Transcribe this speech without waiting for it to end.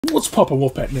What's poppin',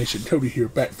 Wolfpac Nation? Cody here,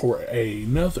 back for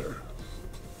another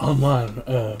online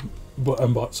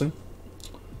unboxing.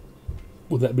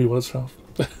 Would that be what it's called?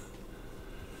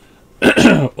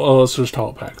 Well, let's just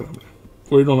talk packing them.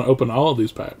 We're going to open all of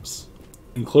these packs,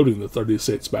 including the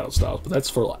 36 battle styles, but that's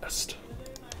for last.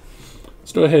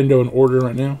 Let's go ahead and do an order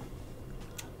right now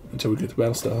until we get the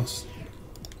battle styles.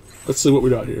 Let's see what we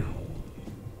got here.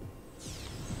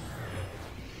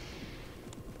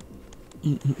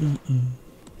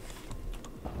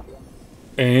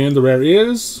 And the rare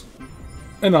is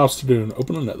an Obstadoon.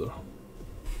 Open another.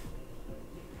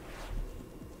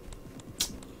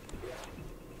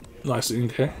 Nice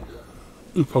NK.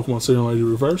 Ooh, Pokemon Simulator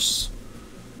Reverse.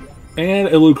 And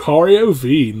a Lucario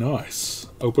V. Nice.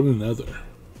 Open another.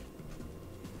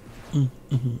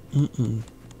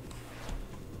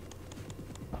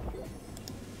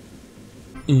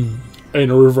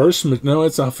 And a reverse. No,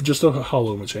 it's not just a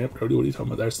hollow Machamp. Cody, what are you talking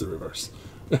about? That's the reverse.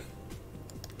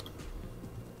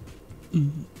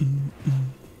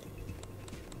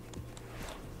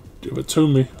 Give it to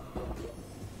me.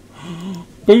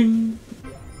 Bing!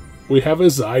 We have a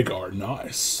Zygarde.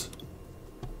 Nice.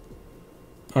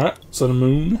 Alright, Sun and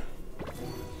Moon.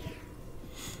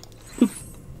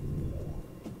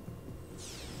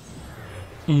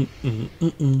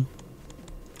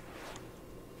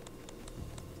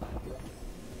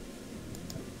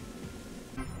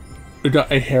 We got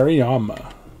a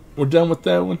Hariyama. We're done with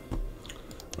that one.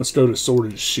 Let's go to Sword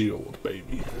and Shield,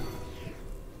 baby.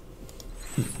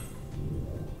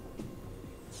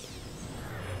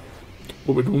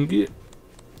 What we gonna get?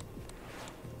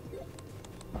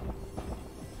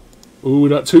 Ooh, we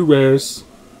got two rares.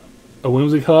 A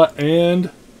Whimsicott and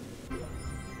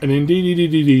an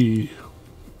Indeedee.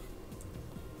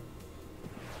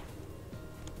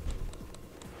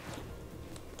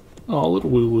 Oh,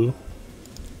 little Wooloo.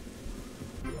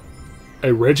 A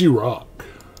Regirock.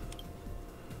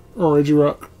 Oh,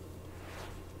 Regirock.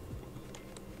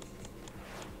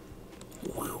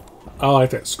 I like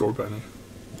that Scorbunny.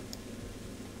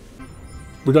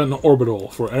 We got an Orbital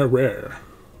for a rare.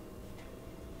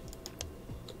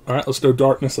 Alright, let's go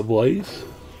Darkness Ablaze.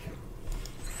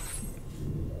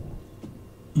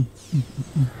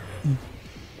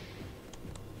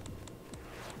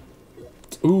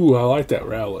 Ooh, I like that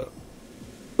Rowlet.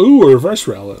 Ooh, a reverse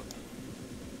Rowlet.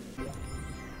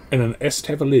 And an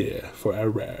Estevalier for a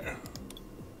rare.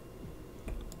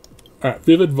 Alright,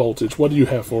 Vivid Voltage, what do you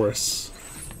have for us?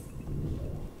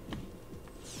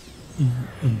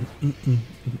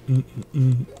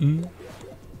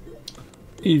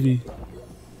 Eevee.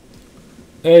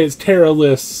 Hey, it's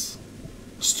Terraless.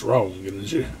 Strong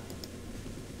energy.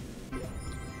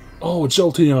 Oh,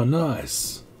 Jolteon,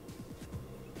 nice.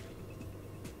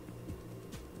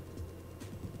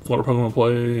 Water Pokemon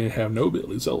play have no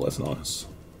abilities, so that's nice.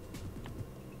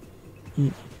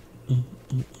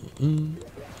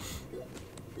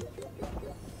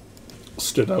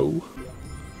 Steno.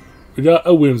 We got a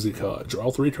Whimsicott.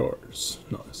 Draw 3 cards.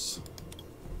 Nice.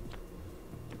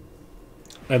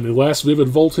 And the last Vivid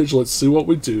Voltage, let's see what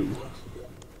we do.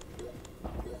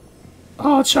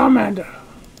 Oh, Charmander.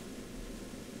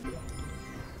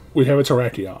 We have a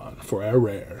Terrakion for our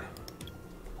rare.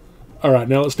 Alright,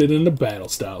 now let's get into battle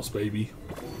styles, baby.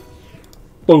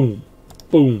 Boom.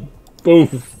 Boom.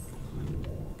 Boom.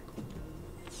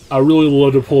 I really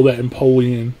love to pull that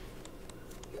Empoleon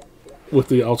with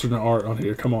the alternate art on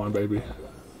here. Come on, baby.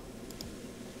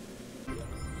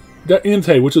 Got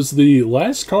Entei, which is the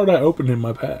last card I opened in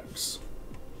my packs.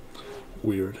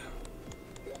 Weird.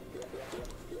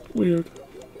 Weird.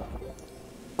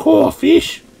 Cool,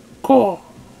 fish. Cool.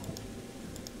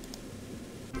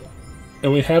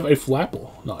 And we have a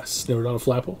Flapple. Nice. Never done a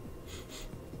Flapple.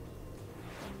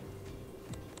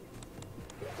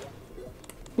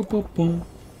 Boop, boop, boom.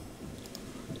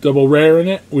 Double rare in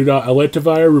it. We got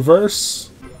Electivire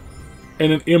Reverse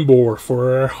and an Emboar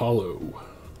for our hollow.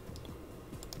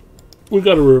 We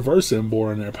got a reverse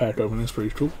Emboar in our pack opening. It's pretty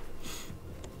cool.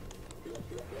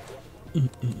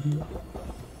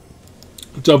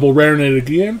 Double rare in it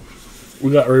again.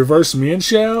 We got a reverse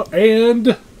Mienshao and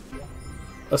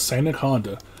a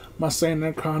Sandaconda. My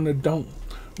Sandaconda don't.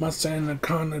 My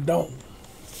Sandaconda don't.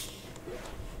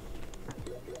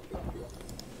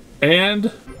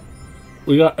 And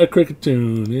we got a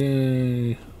Cricketune.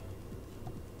 Yay.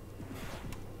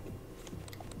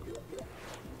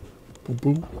 Boom,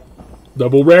 boom.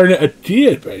 Double rare it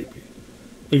again, baby.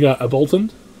 We got a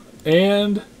Bolton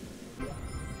and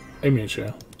a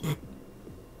Mienshao.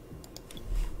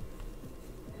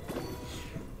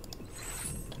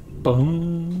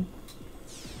 Boom.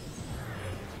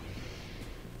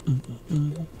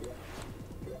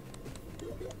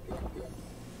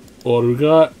 What do we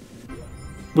got?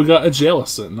 We got a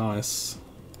Jellicent. Nice.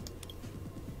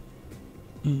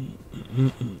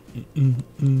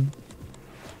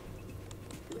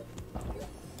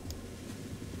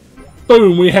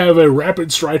 Boom, we have a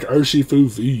Rapid Strike Urshifu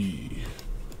V.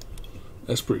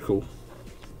 That's pretty cool.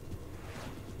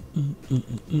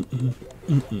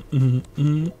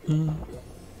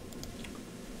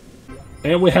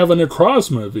 And we have a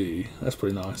Necrozma V. That's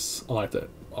pretty nice. I like that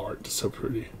art. It's so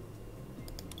pretty.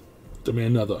 Give me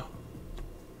another.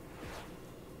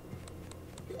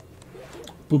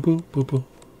 Boo boo boo boo.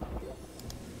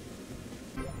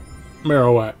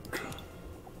 Marowak.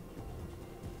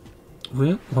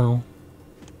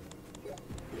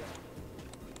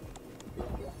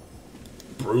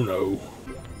 Bruno.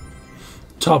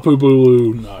 Tapu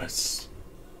Bulu. Nice.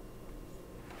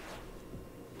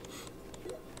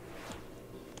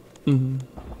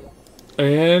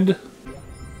 And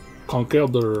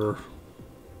Conkeldurr.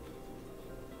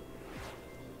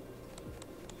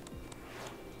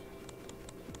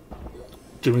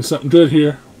 Give me something good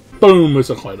here. Boom, it's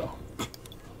a Claydol.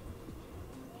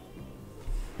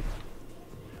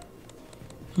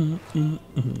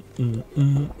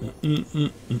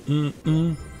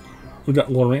 We got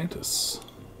Lurantis.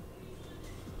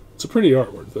 It's a pretty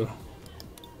artwork, though.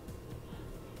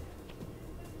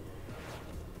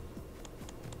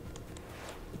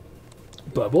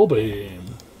 Bubble Beam.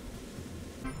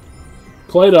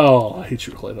 Claydol. I hate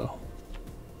you, Claydol.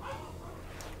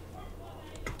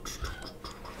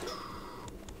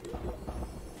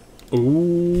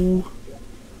 Ooh.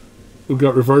 We've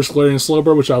got Reverse Galarian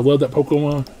Slowbro, which I love that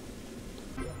Pokemon.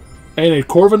 And a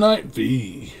Corviknight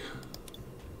V.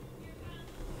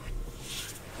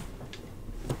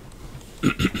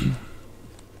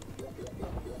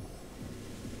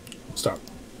 Stop.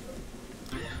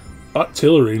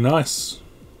 Artillery, nice.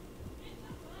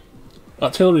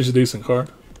 Artillery's a decent card.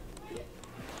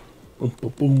 Boom,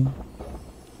 boom, boom.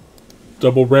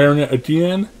 Double raring it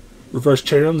again. Reverse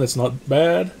Cherrim, that's not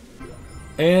bad.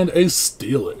 And a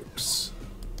Steelix.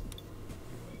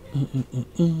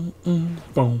 Boom,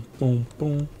 boom,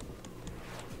 boom.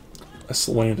 A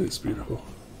Salandit is beautiful.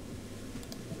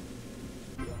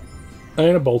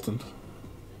 And a Bolton.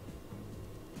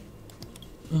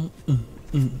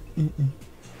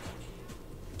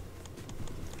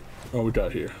 What we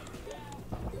got here?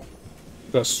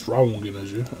 Got strong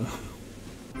energy.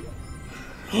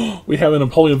 We have an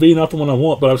Empoleon V, not the one I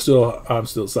want, but I'm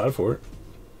still excited for it.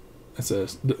 It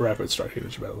says Rapid Strike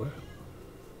Energy, by the way,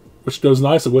 which goes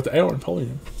nicely with our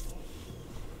Empoleon.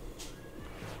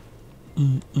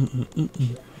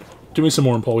 Give me some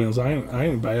more Empoleons. I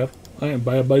ain't bad. I ain't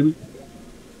bad, baby.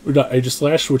 We got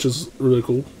Aegislash, which is really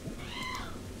cool,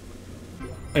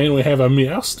 and we have a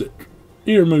Meowstic.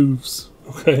 Ear moves.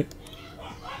 Okay.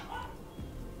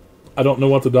 I don't know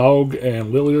what the dog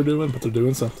and Lily are doing, but they're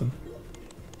doing something.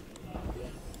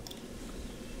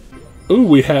 Ooh,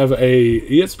 we have a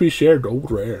EXP Share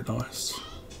Gold Rare. Nice.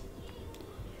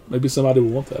 Maybe somebody will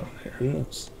want that on here. Who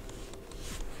knows?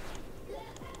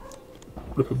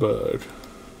 Ripperbug.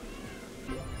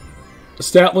 A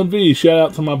Stoutland V. Shout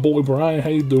out to my boy Brian. How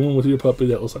you doing with your puppy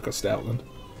that looks like a Stoutland?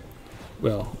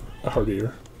 Well, a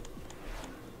Herdier.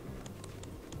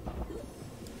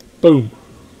 Boom.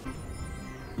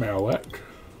 Marowak.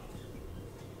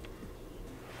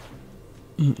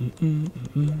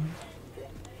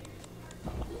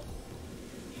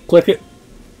 Click it.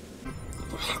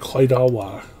 Claydol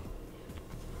Y.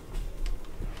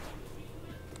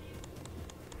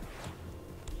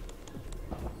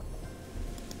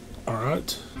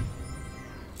 Alright.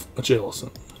 A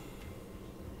Jellicent.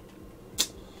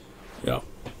 Yeah.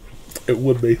 It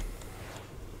would be.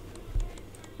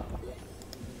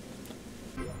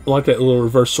 I like that little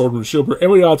reverse sword and shield. And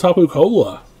we got Tapu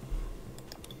Cola.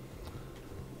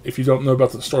 If you don't know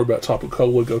about the story about Tapu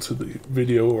Cola, go to the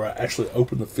video where I actually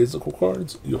open the physical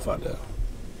cards. You'll find out.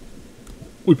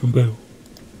 Weeping Bell.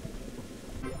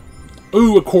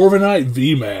 Ooh, a Corviknight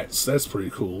VMAX. That's pretty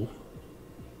cool.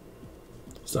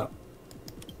 Stop.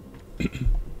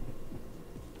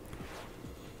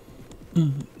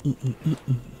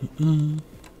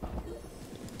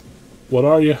 What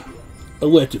are you?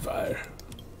 Electivire.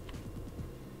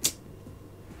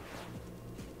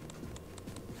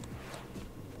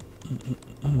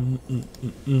 And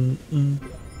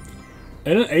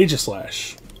an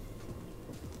Aegislash.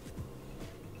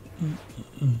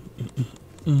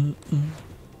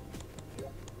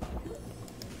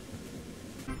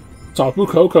 Tapu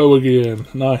Koko again.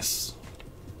 Nice.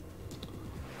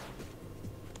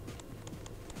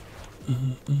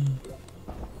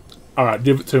 Alright,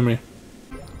 give it to me.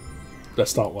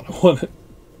 That's not what I wanted.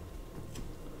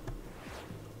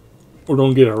 We're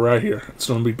going to get it right here. It's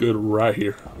going to be good right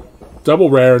here. Double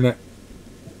rare in it.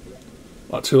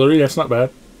 Artillery, that's not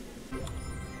bad.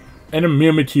 And a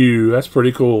Mimikyu, that's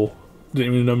pretty cool.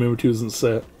 Didn't even know Mimikyu was in the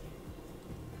set.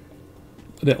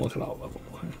 I didn't look at all of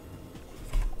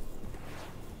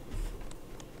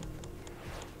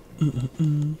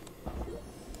them.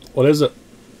 What is it?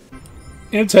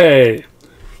 Entei!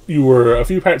 You were a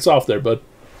few packs off there, bud.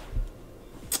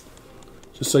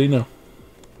 Just so you know.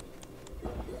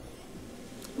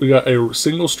 We got a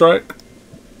single strike.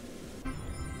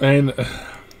 And...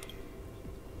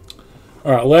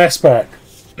 Alright, last pack.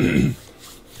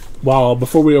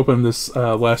 Before we open this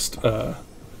last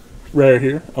rare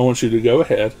here, I want you to go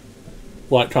ahead.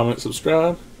 Like, comment,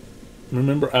 subscribe.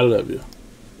 Remember, I love you.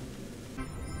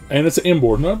 And it's an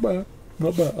inboard. Not bad.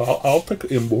 Not bad. I'll take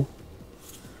an inboard.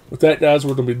 With that, guys,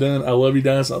 we're going to be done. I love you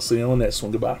guys. I'll see you on the next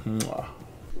one. Goodbye. Mwah.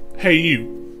 Hey,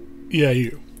 you. Yeah,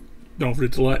 you. Don't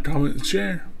forget to like, comment, and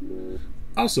share.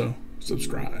 Also,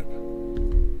 subscribe.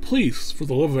 Please, for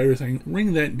the love of everything,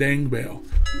 ring that dang bell.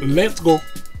 Let's go.